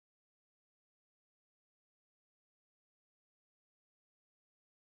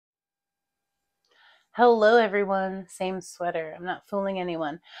Hello everyone, same sweater. I'm not fooling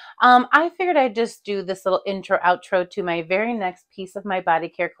anyone. I figured I'd just do this little intro outro to my very next piece of my body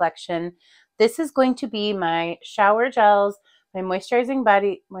care collection. This is going to be my shower gels, my moisturizing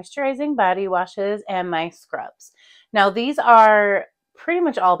body washes, and my scrubs. Now these are pretty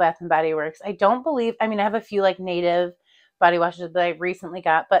much all Bath and Body Works. I don't believe, I mean, I have a few like native body washes that I recently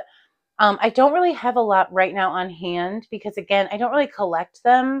got, but I don't really have a lot right now on hand because again, I don't really collect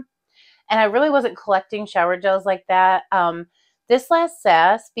them. And I really wasn't collecting shower gels like that. This last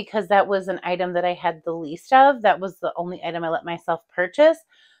SAS, because that was an item that I had the least of, that was the only item I let myself purchase.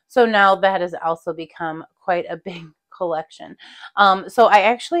 So now that has also become quite a big collection. So I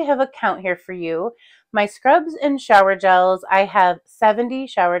actually have a count here for you. My scrubs and shower gels, I have 70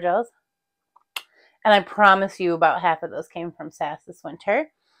 shower gels. And I promise you about half of those came from SAS this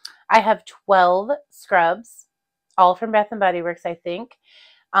winter. I have 12 scrubs, all from Bath and Body Works, I think.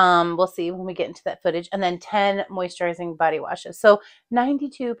 We'll see when we get into that footage. And then 10 moisturizing body washes. So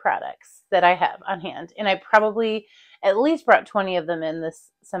 92 products that I have on hand. And I probably at least brought 20 of them in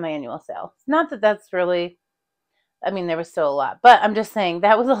this semi-annual sale. Not that that's really, I mean, there was still a lot. But I'm just saying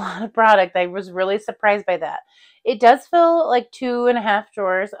that was a lot of product. I was really surprised by that. It does fill like 2.5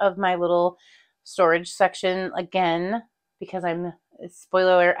 drawers of my little storage section again, because I'm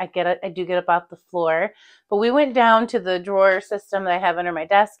spoiler alert, I do get up off the floor. But we went down to the drawer system that I have under my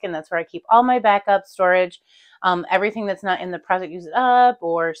desk, and that's where I keep all my backup storage. Everything that's not in the project use it up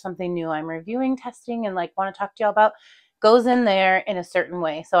or something new I'm reviewing, testing, and like want to talk to y'all about goes in there in a certain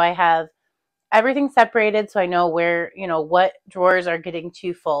way. So I have everything separated so I know where, what drawers are getting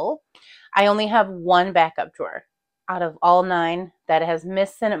too full. I only have one backup drawer out of all 9 that has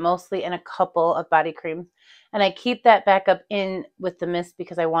mists in it mostly and a couple of body creams. And I keep that backup in with the mist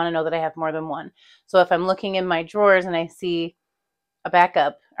because I want to know that I have more than one. So if I'm looking in my drawers and I see a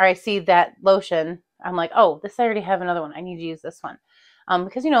backup or I see that lotion, I'm like, oh, I already have another one. I need to use this one.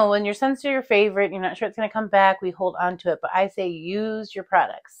 Because, when you're sensitive to your favorite, you're not sure it's going to come back, we hold on to it. But I say use your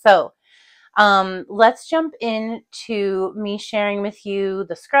products. So let's jump into me sharing with you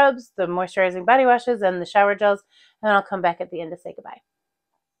the scrubs, the moisturizing body washes, and the shower gels. And then I'll come back at the end to say goodbye.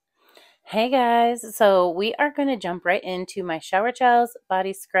 Hey guys, so we are going to jump right into my shower gels,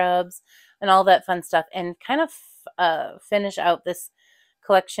 body scrubs, and all that fun stuff and kind of finish out this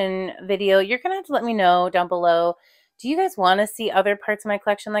collection video. You're going to have to let me know down below. Do you guys want to see other parts of my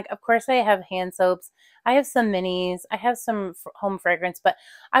collection? Like, of course, I have hand soaps. I have some minis. I have some home fragrance, but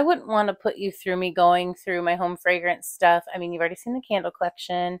I wouldn't want to put you through me going through my home fragrance stuff. I mean, you've already seen the candle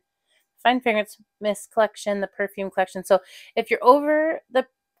collection, fine fragrance mist collection, the perfume collection. So if you're over the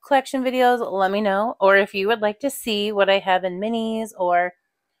collection videos, let me know. Or if you would like to see what I have in minis, or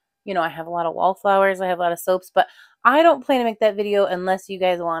I have a lot of wallflowers, I have a lot of soaps, but I don't plan to make that video unless you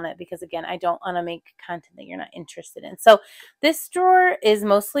guys want it, because again, I don't want to make content that you're not interested in. So this drawer is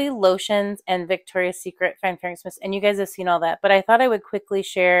mostly lotions and Victoria's Secret fine fragrance mist, and you guys have seen all that, but I thought I would quickly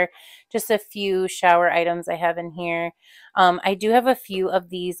share just a few shower items I have in here. I do have a few of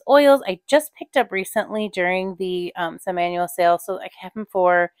these oils I just picked up recently during the semi-annual sale, so I have them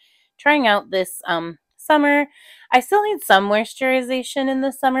for trying out this summer. I still need some moisturization in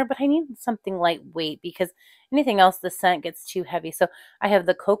the summer, but I need something lightweight because anything else, the scent gets too heavy. So I have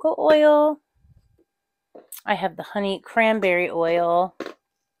the cocoa oil. I have the honey cranberry oil.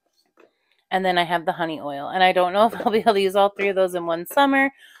 And then I have the honey oil. And I don't know if I'll be able to use all 3 of those in one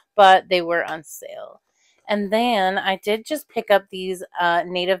summer, but they were on sale. And then I did just pick up these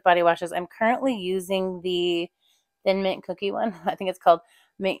native body washes. I'm currently using the Thin Mint Cookie one. I think it's called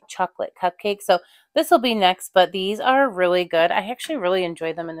Mint Chocolate Cupcake. So this will be next, but these are really good. I actually really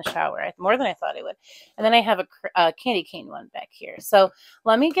enjoy them in the shower, more than I thought I would. And then I have a candy cane one back here. So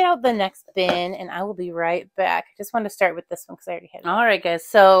let me get out the next bin and I will be right back. I just wanted to start with this one because I already had it. All right, guys.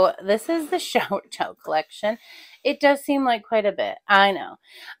 So this is the shower gel collection. It does seem like quite a bit. I know.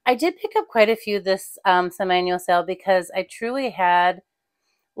 I did pick up quite a few this semi-annual sale because I truly had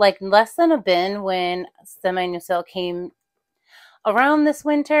like less than a bin when semi-annual sale came around this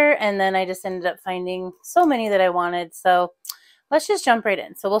winter, and then I just ended up finding so many that I wanted. So let's just jump right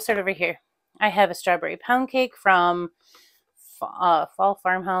in. So we'll start over here. I have a strawberry pound cake from Fall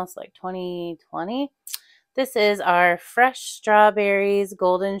Farmhouse, like 2020. This is our fresh strawberries,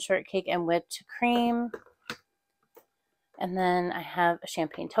 golden shortcake, and whipped cream. And then I have a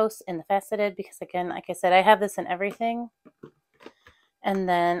champagne toast in the faceted because, again, like I said, I have this in everything. And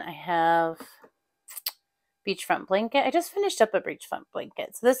then I have beachfront blanket. I just finished up a beachfront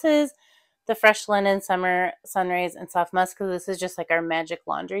blanket. So this is the Fresh Linen Summer Sunrays and Soft Musk, because this is just like our magic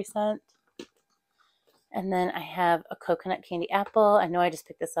laundry scent. And then I have a coconut candy apple. I know I just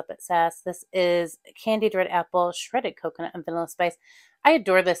picked this up at Sass. This is candied red apple, shredded coconut, and vanilla spice. I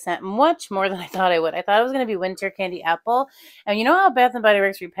adore this scent much more than I thought I would. I thought it was going to be winter candy apple. And you know how Bath & Body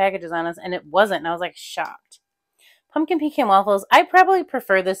Works repackages on us? And it wasn't. And I was like shocked. Pumpkin pecan waffles. I probably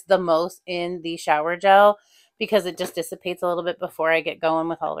prefer this the most in the shower gel because it just dissipates a little bit before I get going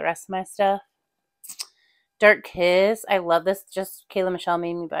with all the rest of my stuff. Dark Kiss. I love this. Just Kayla Michelle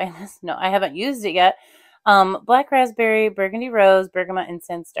made me buy this. No, I haven't used it yet. Black raspberry, burgundy rose, bergamot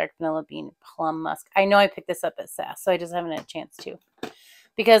incense, dark vanilla bean, plum musk. I know I picked this up at Sass, so I just haven't had a chance to.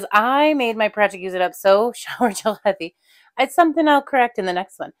 Because I made my project use it up so shower gel heavy. It's something I'll correct in the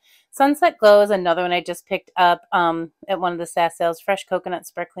next one. Sunset Glow is another one I just picked up at one of the Sass sales. Fresh coconut,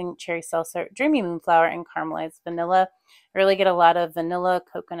 sparkling cherry salsa, dreamy moonflower, and caramelized vanilla. I really get a lot of vanilla,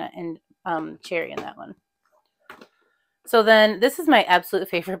 coconut, and cherry in that one. So then this is my absolute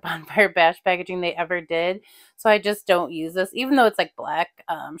favorite Bonfire Bash packaging they ever did. So I just don't use this. Even though it's like black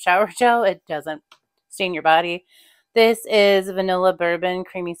shower gel, it doesn't stain your body. This is vanilla bourbon,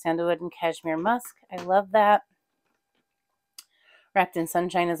 creamy sandalwood, and cashmere musk. I love that. Wrapped in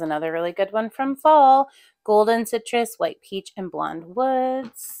Sunshine is another really good one from fall. Golden citrus, white peach, and blonde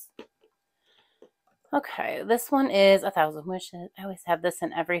woods. Okay, this one is 1,000 Wishes. I always have this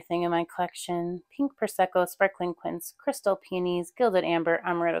in everything in my collection. Pink Prosecco, Sparkling Quince, Crystal Peonies, Gilded Amber,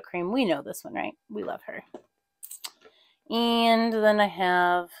 Amaretto Cream. We know this one, right? We love her. And then I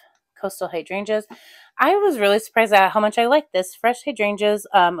have Coastal Hydrangeas. I was really surprised at how much I like this. Fresh Hydrangeas,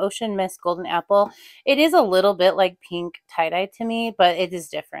 Ocean Mist, Golden Apple. It is a little bit like pink tie-dye to me, but it is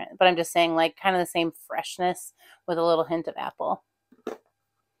different. But I'm just saying, like, kind of the same freshness with a little hint of apple.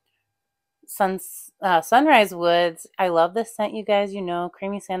 Sunrise Woods. I love this scent, you guys. You know,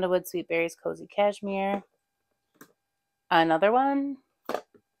 creamy sandalwood, sweet berries, cozy cashmere. Another one.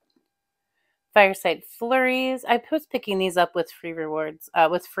 Fireside Flurries. I was picking these up with free rewards,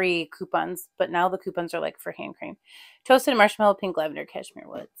 with free coupons, but now the coupons are like for hand cream. Toasted marshmallow, pink lavender, cashmere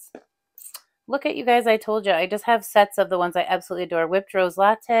woods. Look at you guys, I told you. I just have sets of the ones I absolutely adore. Whipped Rose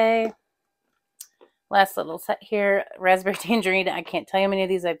Latte. Last little set here. Raspberry Tangerine. I can't tell you how many of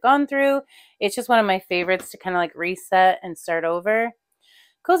these I've gone through. It's just one of my favorites to kind of like reset and start over.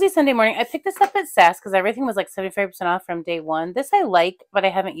 Cozy Sunday Morning. I picked this up at Sass because everything was like 75% off from day one. This I like, but I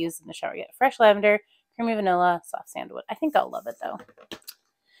haven't used in the shower yet. Fresh lavender, creamy vanilla, soft sandalwood. I think I'll love it though.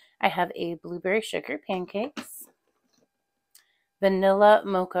 I have a blueberry sugar pancakes. Vanilla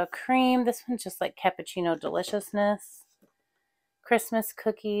mocha cream. This one's just like cappuccino deliciousness. Christmas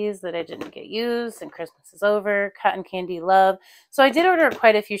cookies that I didn't get used, and Christmas is over. Cotton candy love. So I did order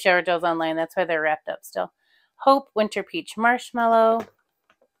quite a few shower gels online. That's why they're wrapped up still. Hope winter peach marshmallow.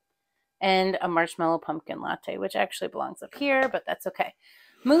 And a marshmallow pumpkin latte, which actually belongs up here, but that's okay.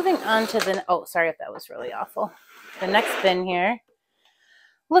 Moving on to the, oh, sorry if that was really awful. The next bin here.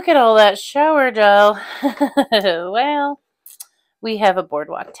 Look at all that shower gel. Well, we have a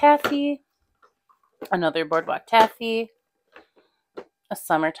Boardwalk Taffy, another Boardwalk Taffy, a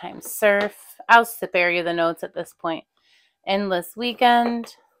Summertime Surf. I'll spare you the notes at this point. Endless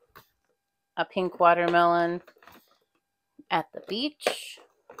Weekend, a pink watermelon at the beach.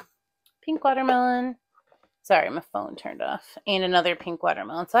 Pink watermelon. Sorry, my phone turned off. And another pink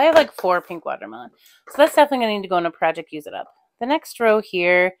watermelon. So I have like 4 pink watermelon. So that's definitely going to need to go in a project, use it up. The next row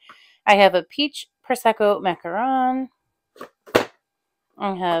here, I have a peach Prosecco macaron.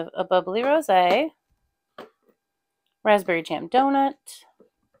 I have a bubbly rosé. Raspberry jam donut.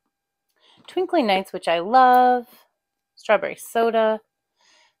 Twinkly Nights, which I love. Strawberry soda.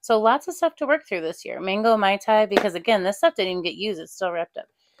 So lots of stuff to work through this year. Mango Mai Tai, because again, this stuff didn't even get used. It's still wrapped up.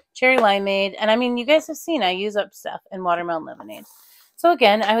 Cherry limeade. And I mean, you guys have seen I use up stuff. And watermelon lemonade. So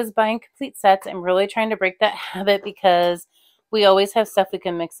again, I was buying complete sets. I'm really trying to break that habit because we always have stuff we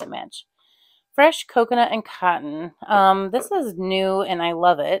can mix and match. Fresh coconut and cotton. This is new and I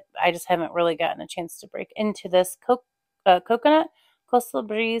love it. I just haven't really gotten a chance to break into this. Coconut, coastal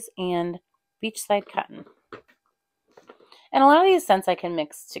breeze, and beachside cotton. And a lot of these scents I can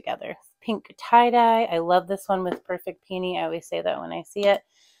mix together. Pink tie-dye. I love this one with Perfect Peony. I always say that when I see it.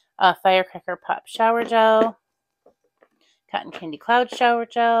 Firecracker Pop Shower Gel. Cotton Candy Cloud Shower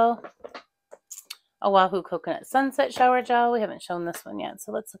Gel. Oahu Coconut Sunset Shower Gel. We haven't shown this one yet,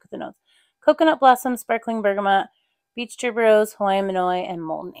 so let's look at the notes. Coconut Blossom, Sparkling Bergamot, Beach Tuberose, Hawaiian Manoi, and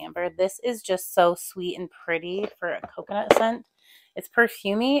Molten Amber. This is just so sweet and pretty for a coconut scent. It's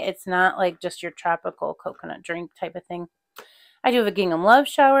perfumey. It's not like just your tropical coconut drink type of thing. I do have a Gingham Love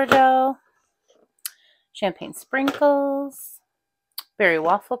Shower Gel. Champagne Sprinkles. Berry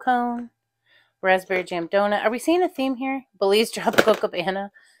Waffle Cone. Raspberry Jam Donut. Are we seeing a theme here? Belize Tropical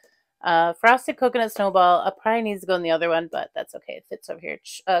Cabana. Frosted coconut snowball. Probably needs to go in the other one, but that's okay. It fits over here.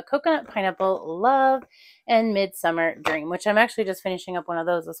 Coconut pineapple love and midsummer dream, which I'm actually just finishing up one of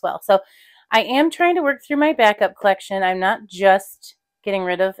those as well. So I am trying to work through my backup collection. I'm not just getting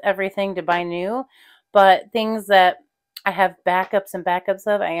rid of everything to buy new, but things that I have backups and backups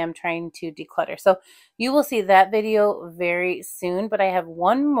of, I am trying to declutter. So you will see that video very soon, but I have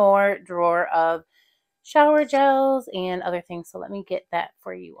one more drawer of shower gels and other things. So let me get that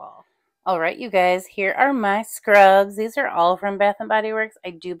for you all. All right, you guys, here are my scrubs. These are all from Bath and Body Works, I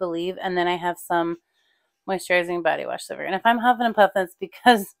do believe. And then I have some moisturizing body wash over. And if I'm huffing and puffing, it's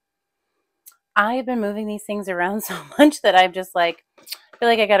because I have been moving these things around so much that I'm just like, I feel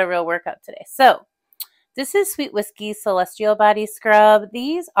like I got a real workout today. So this is Sweet Whiskey Celestial Body Scrub.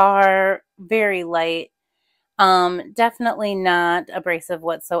 These are very light. Definitely not abrasive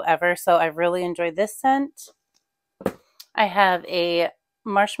whatsoever. So I really enjoyed this scent. I have a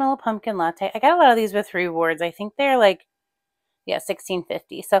marshmallow pumpkin latte. I got a lot of these with rewards. I think they're like, yeah,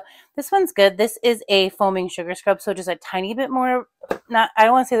 $16.50. So this one's good. This is a foaming sugar scrub. So just a tiny bit more, not, I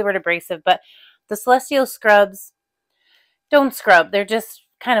don't want to say the word abrasive, but the Celestial scrubs don't scrub. They're just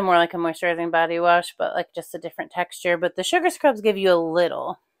kind of more like a moisturizing body wash, but like just a different texture. But the sugar scrubs give you a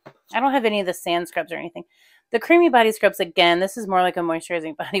little. I don't have any of the sand scrubs or anything. The creamy body scrubs, again, this is more like a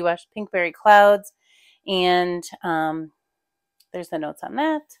moisturizing body wash. Pinkberry Clouds. And there's the notes on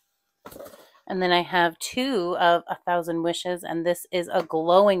that. And then I have two of 1,000 Wishes. And this is a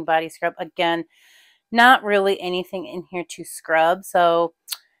glowing body scrub. Again, not really anything in here to scrub. So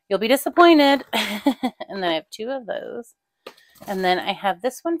you'll be disappointed. And then I have two of those. And then I have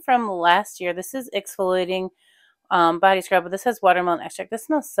this one from last year. This is exfoliating body scrub, but this has watermelon extract. This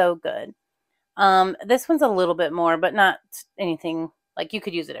smells so good. This one's a little bit more, but not anything, like you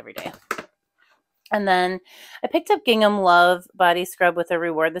could use it every day. And then I picked up Gingham Love Body Scrub with a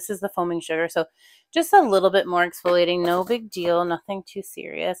reward. This is the foaming sugar, so just a little bit more exfoliating. No big deal, nothing too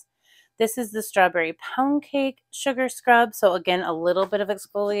serious. This is the Strawberry Pound Cake Sugar Scrub, so again, a little bit of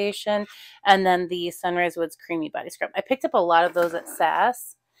exfoliation. And then the Sunrise Woods Creamy Body Scrub. I picked up a lot of those at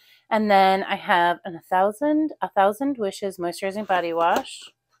SAS. And then I have a 1,000 Wishes Moisturizing Body Wash.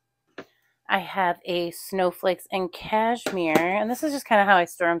 I have a Snowflakes and Cashmere, and this is just kind of how I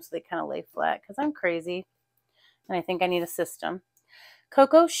store them so they kind of lay flat because I'm crazy and I think I need a system.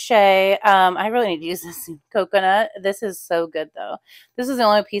 Coco Shea, I really need to use this coconut. This is so good though. This is the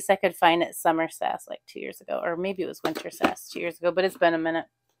only piece I could find at Summer SAS like 2 years ago, or maybe it was Winter SAS 2 years ago, but it's been a minute.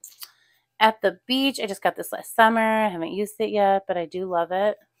 At the Beach, I just got this last summer. I haven't used it yet, but I do love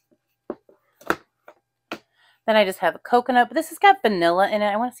it. Then I just have a coconut, but this has got vanilla in it.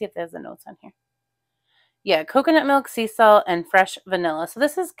 I want to see if there's the notes on here. Yeah, coconut milk, sea salt, and fresh vanilla. So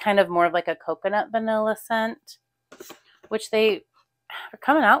this is kind of more of like a coconut vanilla scent, which they are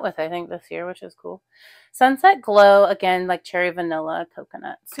coming out with, I think, this year, which is cool. Sunset Glow, again, like cherry vanilla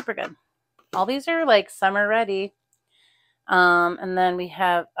coconut. Super good. All these are like summer ready. And then we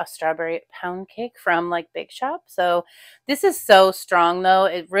have a Strawberry Pound Cake from like Big Shop. So this is so strong though.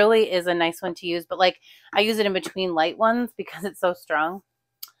 It really is a nice one to use, but like I use it in between light ones because it's so strong.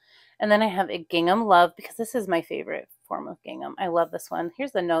 And then I have a Gingham Love because this is my favorite form of gingham. I love this one.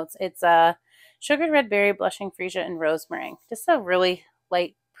 Here's the notes. It's sugared red berry, blushing freesia, and rose meringue. Just a really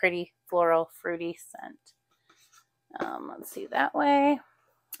light, pretty, floral, fruity scent. Let's see that way.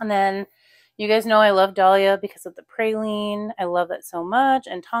 And then you guys know I love Dahlia because of the praline. I love it so much.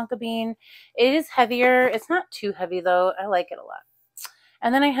 And tonka bean. It is heavier. It's not too heavy though. I like it a lot.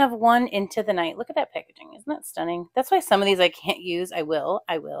 And then I have one Into the Night. Look at that packaging. Isn't that stunning? That's why some of these I can't use. I will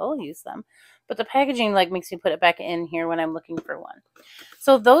use them. But the packaging like makes me put it back in here when I'm looking for one.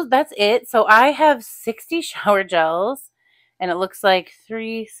 So that's it. So I have 60 shower gels. And it looks like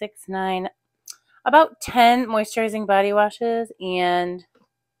 3, 6, 9, about 10 moisturizing body washes and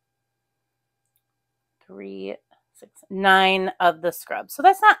 3, 6, 9 of the scrubs. So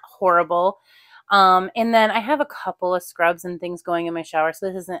that's not horrible. And then I have a couple of scrubs and things going in my shower. So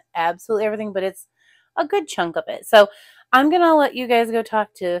this isn't absolutely everything, but it's a good chunk of it. So I'm going to let you guys go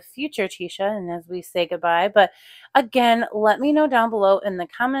talk to future Teesha and as we say goodbye. But again, let me know down below in the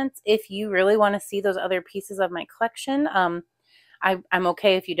comments if you really want to see those other pieces of my collection. I'm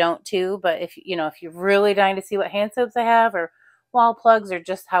okay if you don't too, but if you're really dying to see what hand soaps I have or wall plugs or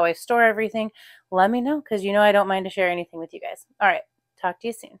just how I store everything, let me know because I don't mind to share anything with you guys. All right, talk to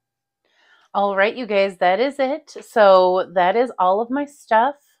you soon. All right, you guys, that is it. So that is all of my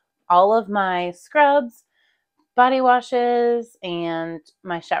stuff, all of my scrubs, body washes, and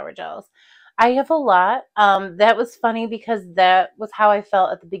my shower gels. I have a lot. That was funny because that was how I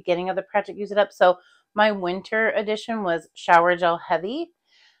felt at the beginning of the project, Use It Up. So my winter edition was shower gel heavy.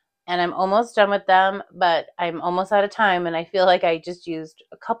 and I'm almost done with them, but I'm almost out of time, and I feel like I just used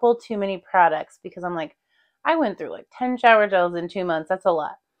a couple too many products because I'm like, I went through like 10 shower gels in 2 months. That's a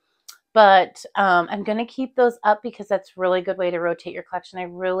lot. But I'm going to keep those up because that's a really good way to rotate your collection. I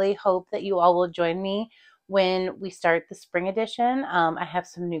really hope that you all will join me when we start the spring edition. I have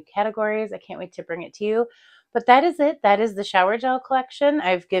some new categories. I can't wait to bring it to you. But that is it. That is the shower gel collection.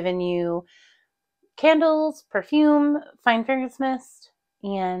 I've given you candles, perfume, fine fragrance mist,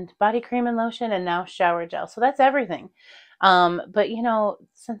 and body cream and lotion, and now shower gel. So that's everything. But you know,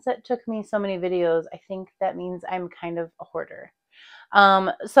 since it took me so many videos, I think that means I'm kind of a hoarder.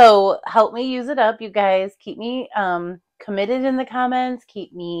 So help me use it up, you guys. Keep me committed in the comments,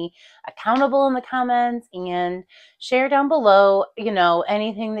 keep me accountable in the comments, and share down below, you know,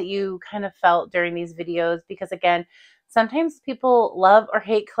 anything that you kind of felt during these videos, because again, sometimes people love or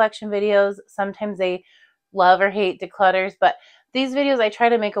hate collection videos, sometimes they love or hate declutters, but these videos I try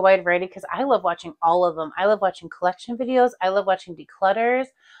to make a wide variety because I love watching all of them. I love watching collection videos, I love watching declutters.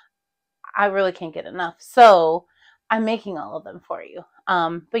 I really can't get enough. So I'm making all of them for you.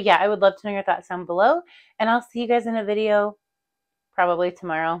 But yeah, I would love to know your thoughts down below, and I'll see you guys in a video probably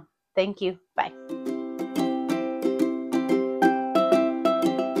tomorrow. Thank you. Bye.